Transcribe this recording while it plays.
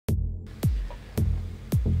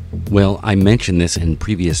Well, I mentioned this in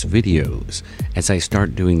previous videos. As I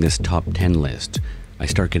start doing this top 10 list, I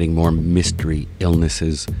start getting more mystery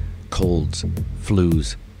illnesses, colds,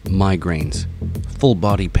 flus, migraines, full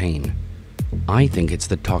body pain. I think it's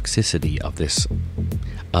the toxicity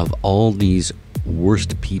of all these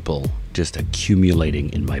worst people just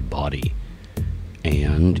accumulating in my body.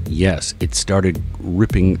 And yes, it started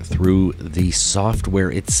ripping through the software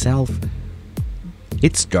itself.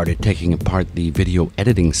 It started taking apart the video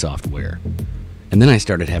editing software. And then I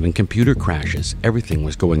started having computer crashes. Everything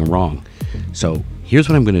was going wrong. So here's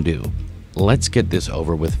what I'm going to do. Let's get this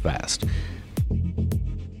over with fast.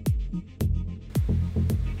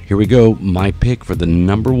 Here we go. My pick for the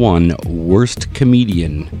number 1 worst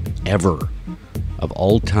comedian ever of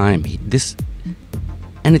all time.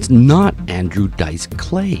 And it's not Andrew Dice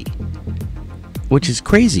Clay, which is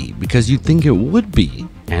crazy because you'd think it would be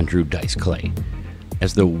Andrew Dice Clay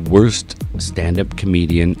as the worst stand-up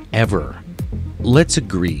comedian ever. Let's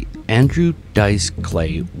agree, Andrew Dice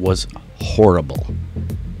Clay was horrible.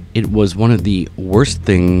 It was one of the worst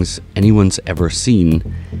things anyone's ever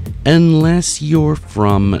seen, unless you're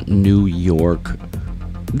from New York.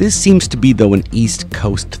 This seems to be, though, an East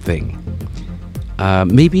Coast thing.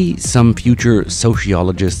 Maybe some future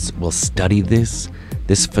sociologists will study this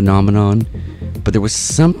phenomenon, but there was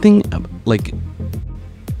something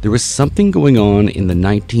going on in the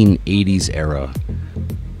 1980s era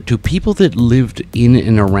to people that lived in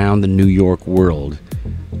and around the New York world.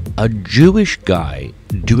 A Jewish guy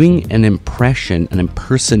doing an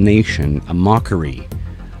impersonation, a mockery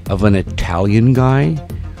of an Italian guy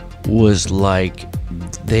was like,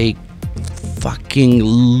 they fucking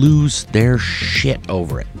lose their shit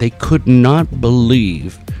over it. They could not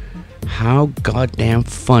believe how goddamn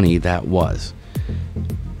funny that was.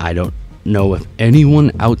 I don't know if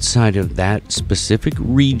anyone outside of that specific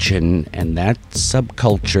region and that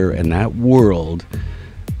subculture and that world,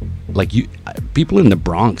 like people in the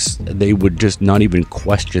Bronx, they would just not even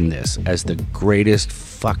question this as the greatest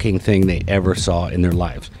fucking thing they ever saw in their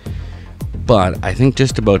lives. But I think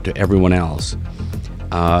just about to everyone else,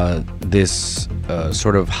 this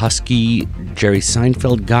sort of husky Jerry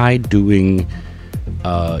Seinfeld guy doing,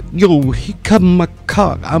 yo, here come my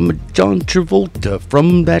car, I'm John Travolta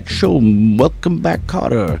from that show, Welcome Back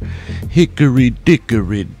Kotter, hickory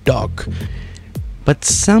dickory dock. But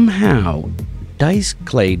somehow Dice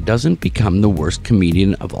Clay doesn't become the worst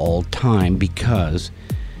comedian of all time because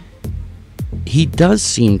he does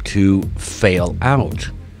seem to fail out.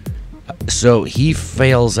 So he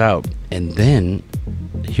fails out, and then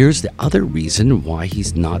here's the other reason why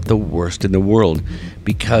he's not the worst in the world,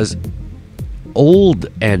 because old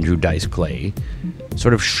Andrew Dice Clay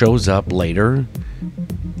sort of shows up later,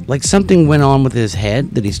 like something went on with his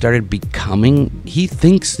head that he started becoming. He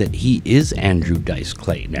thinks that he is Andrew Dice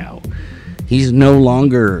Clay now. He's no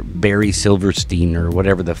longer Barry Silverstein or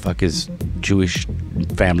whatever the fuck his Jewish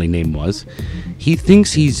family name was. He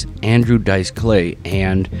thinks he's Andrew Dice Clay,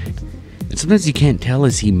 and sometimes you can't tell,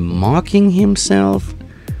 is he mocking himself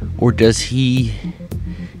or is he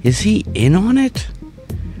in on it?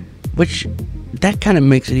 Which, that kind of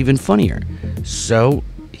makes it even funnier. So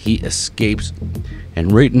he escapes,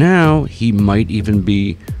 and right now he might even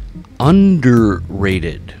be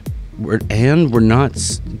underrated.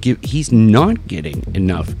 He's not getting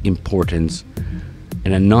enough importance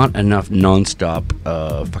and not enough non-stop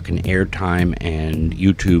fucking airtime and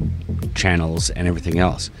YouTube channels and everything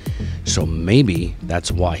else. So maybe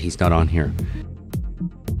that's why he's not on here.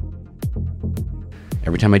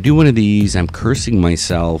 Every time I do one of these, I'm cursing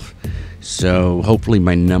myself. So hopefully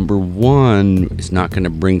my number 1 is not going to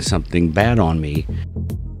bring something bad on me.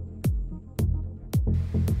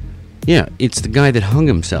 Yeah, it's the guy that hung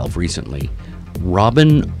himself recently,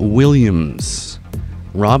 Robin Williams.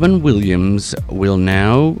 Robin Williams will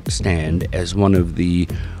now stand as one of the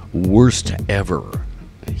worst ever.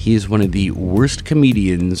 He is one of the worst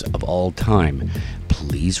comedians of all time.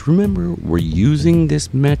 Please remember, we're using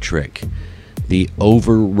this metric, the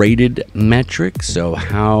overrated metric. So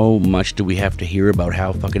how much do we have to hear about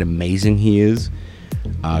how fucking amazing he is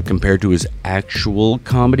compared to his actual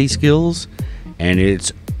comedy skills? And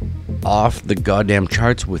it's off the goddamn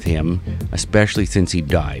charts with him, especially since he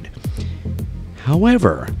died.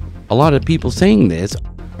 However, a lot of people saying this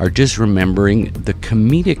are just remembering the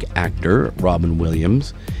comedic actor Robin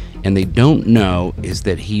Williams, and they don't know is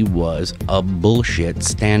that he was a bullshit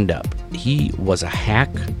stand-up. He was a hack.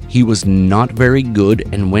 He was not very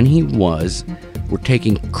good, and when he was, we're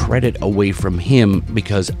taking credit away from him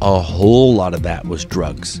because a whole lot of that was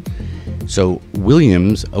drugs. So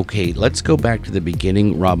Williams, okay, let's go back to the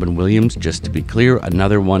beginning. Robin Williams, just to be clear,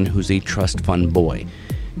 another one who's a trust fund boy.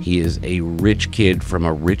 He is a rich kid from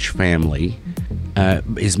a rich family.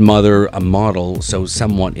 His mother, a model, so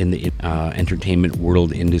somewhat in the entertainment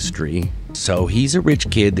world industry. So he's a rich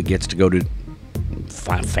kid that gets to go to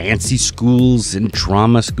fancy schools and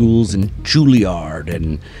drama schools and Juilliard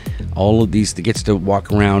and all of these. That gets to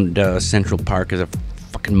walk around Central Park as a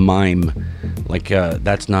fucking mime. Like,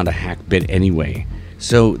 that's not a hack bit anyway.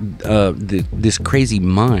 So this crazy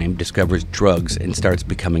mime discovers drugs and starts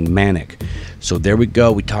becoming manic. So there we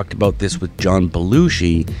go. We talked about this with John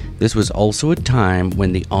Belushi. This was also a time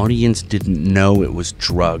when the audience didn't know it was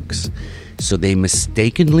drugs. So they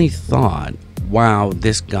mistakenly thought, wow,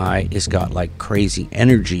 this guy has got like crazy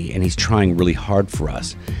energy and he's trying really hard for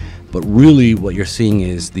us. But really what you're seeing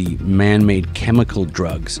is the man-made chemical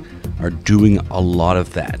drugs are doing a lot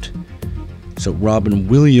of that. So Robin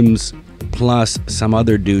Williams plus some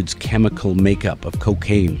other dude's chemical makeup of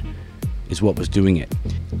cocaine is what was doing it.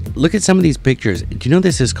 Look at some of these pictures. Do you know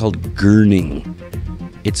this is called gurning?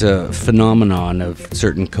 It's a phenomenon of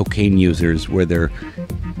certain cocaine users where they're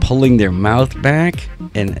pulling their mouth back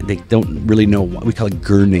and they don't really know what we call it.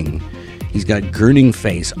 Gurning. He's got gurning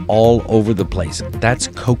face all over the place. That's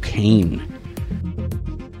cocaine.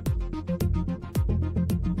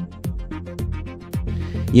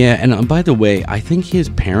 Yeah, and by the way, I think his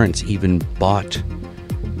parents even bought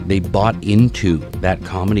into that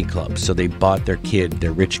comedy club. So they bought their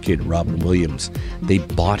rich kid, Robin Williams. They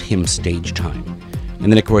bought him stage time.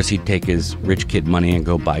 And then, of course, he'd take his rich kid money and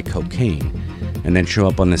go buy cocaine. And then show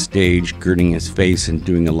up on the stage, girding his face and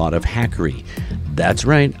doing a lot of hackery. That's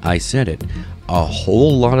right, I said it. A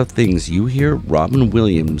whole lot of things you hear Robin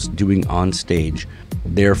Williams doing on stage,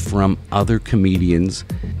 they're from other comedians.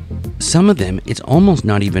 Some of them, it's almost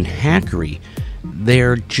not even hackery.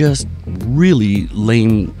 They're just really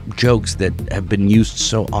lame jokes that have been used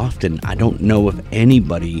so often. I don't know if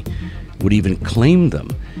anybody would even claim them.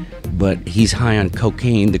 But he's high on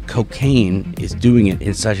cocaine. The cocaine is doing it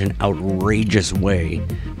in such an outrageous way.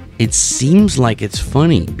 It seems like it's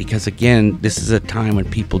funny because, again, this is a time when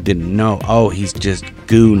people didn't know, oh, he's just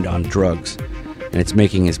gooned on drugs. And it's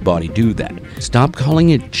making his body do that. Stop calling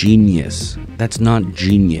it genius. That's not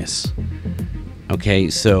genius. Okay,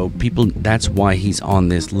 so people, that's why he's on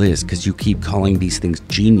this list, because you keep calling these things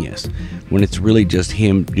genius, when it's really just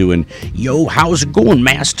him doing, yo, how's it going,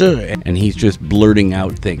 master? And he's just blurting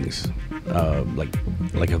out things,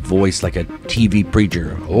 like a voice, like a TV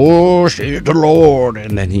preacher. Oh, save the Lord.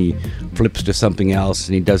 And then he flips to something else,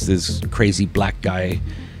 and he does this crazy black guy,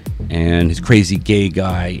 and his crazy gay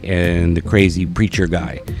guy, and the crazy preacher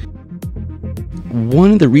guy.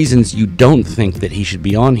 One of the reasons you don't think that he should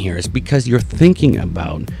be on here is because you're thinking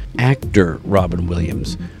about actor Robin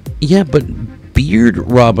Williams. Yeah, but beard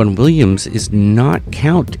Robin Williams is not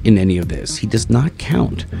count in any of this. He does not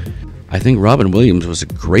count. I think Robin Williams was a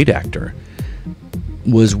great actor.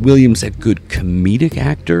 Was Williams a good comedic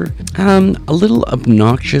actor? A little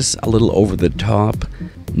obnoxious, a little over the top.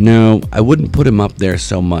 No, I wouldn't put him up there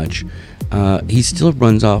so much. He still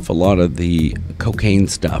runs off a lot of the cocaine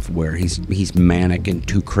stuff where he's manic and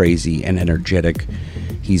too crazy and energetic.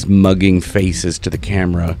 He's mugging faces to the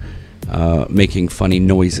camera, making funny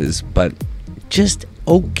noises, but just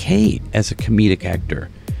okay as a comedic actor.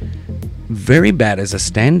 Very bad as a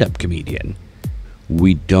stand-up comedian.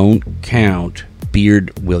 We don't count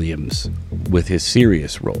Beard Williams with his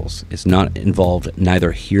serious roles. It's not involved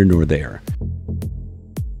neither here nor there.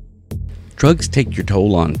 Drugs take your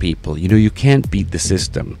toll on people. You know, you can't beat the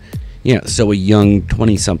system. Yeah, so a young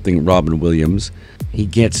 20-something Robin Williams, he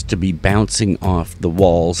gets to be bouncing off the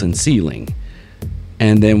walls and ceiling.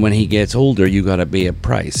 And then when he gets older, you gotta pay a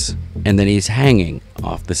price. And then he's hanging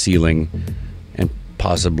off the ceiling and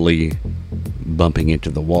possibly bumping into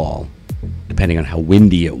the wall, depending on how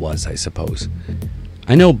windy it was, I suppose.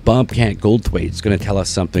 I know Bobcat Goldthwait is going to tell us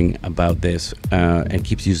something about this and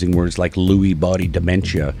keeps using words like Lewy body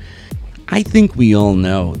dementia. I think we all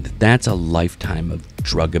know that that's a lifetime of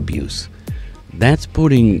drug abuse. That's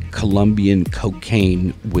putting Colombian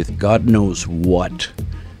cocaine with God knows what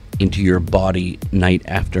into your body night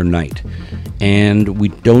after night. And we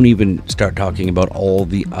don't even start talking about all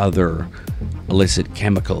the other illicit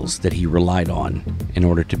chemicals that he relied on in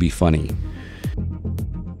order to be funny.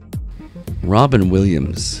 Robin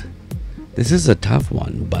Williams. This is a tough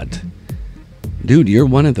one, but dude, you're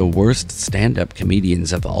one of the worst stand-up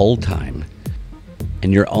comedians of all time.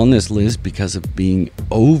 And you're on this list because of being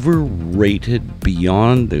overrated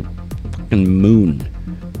beyond the fucking moon.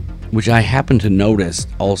 Which I happen to notice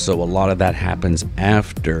also a lot of that happens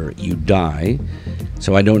after you die.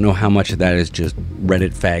 So I don't know how much of that is just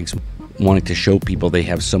Reddit fags wanting to show people they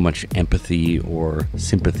have so much empathy or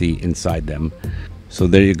sympathy inside them. So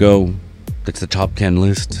there you go. That's the top 10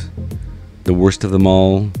 list. The worst of them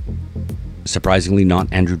all, surprisingly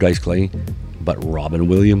not Andrew Dice Clay, but Robin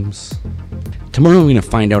Williams. Tomorrow I'm going to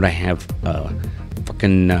find out I have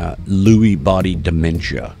fucking Lewy body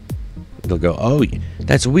dementia. They'll go, oh,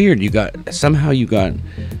 that's weird. You got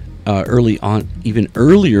early on, even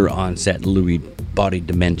earlier onset Lewy body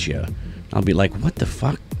dementia. I'll be like, what the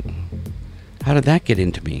fuck? How did that get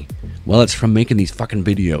into me? Well, it's from making these fucking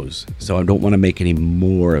videos, so I don't want to make any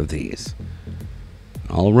more of these.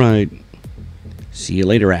 All right. See you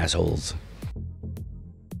later, assholes.